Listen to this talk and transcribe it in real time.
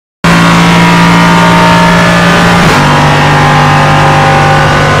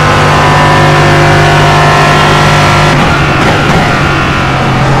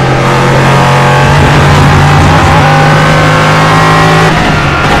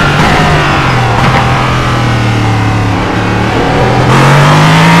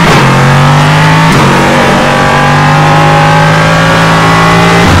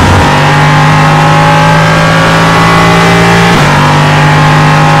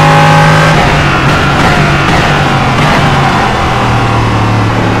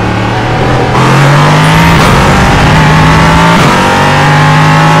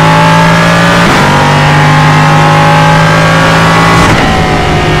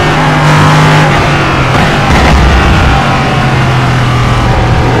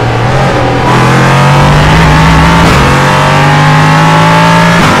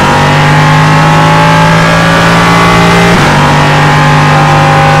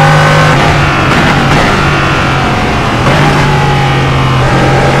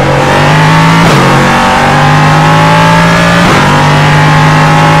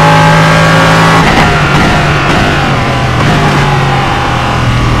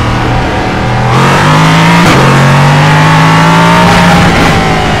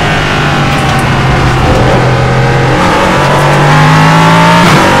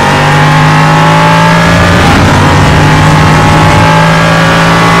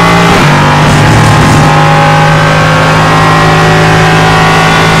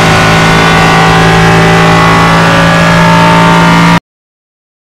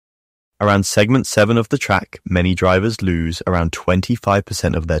Around segment 7 of the track, many drivers lose around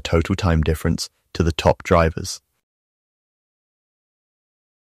 25% of their total time difference to the top drivers.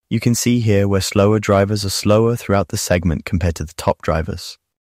 You can see here where slower drivers are slower throughout the segment compared to the top drivers.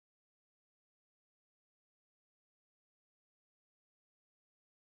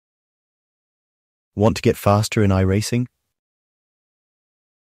 Want to get faster in iRacing?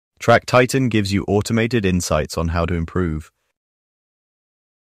 Track Titan gives you automated insights on how to improve.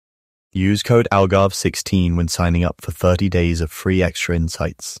 Use code ALGARVE16 when signing up for 30 days of free extra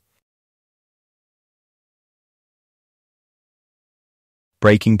insights.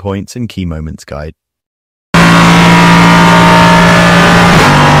 Breaking points and key moments guide.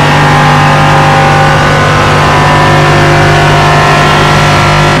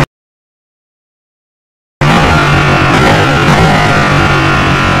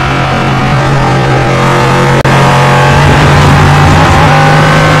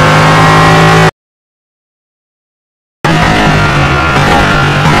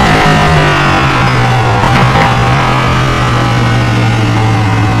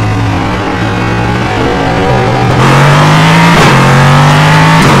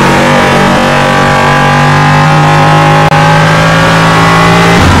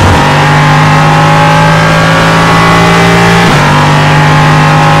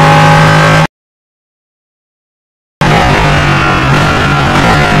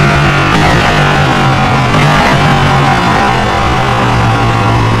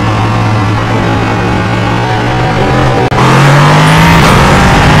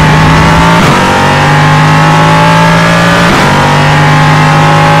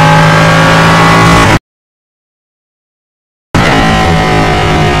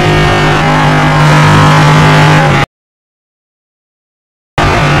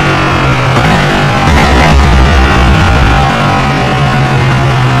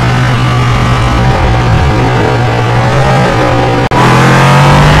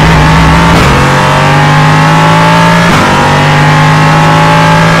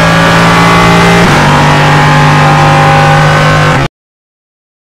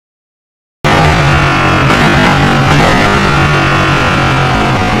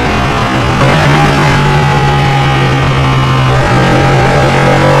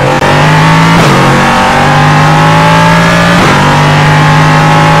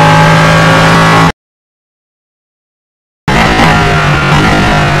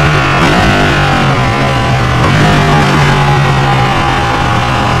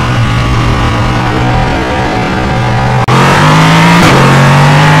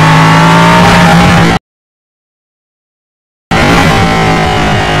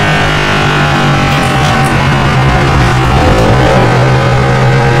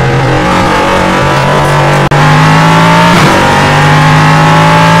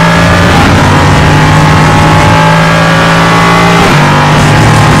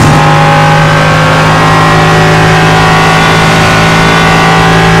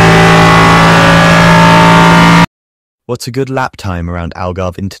 What's a good lap time around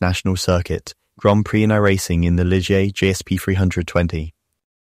Algarve International Circuit, Grand Prix and iRacing in the Ligier JS P320?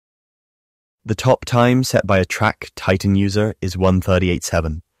 The top time set by a Track Titan user is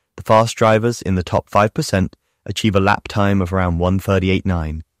 1:38.7. The fast drivers in the top 5% achieve a lap time of around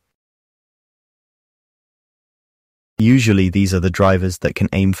 1:38.9. Usually these are the drivers that can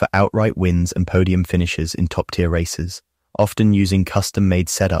aim for outright wins and podium finishes in top-tier races, often using custom-made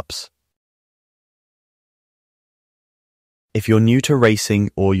setups. If you're new to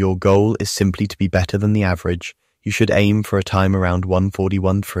racing or your goal is simply to be better than the average, you should aim for a time around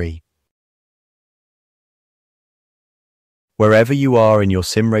 1:41.3. Wherever you are in your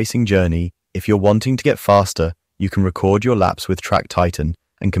sim racing journey, if you're wanting to get faster, you can record your laps with Track Titan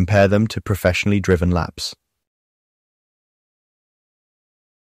and compare them to professionally driven laps.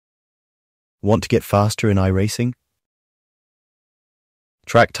 Want to get faster in iRacing?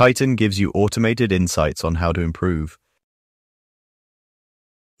 Track Titan gives you automated insights on how to improve.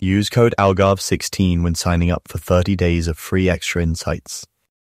 Use code ALGARVE16 when signing up for 30 days of free extra insights.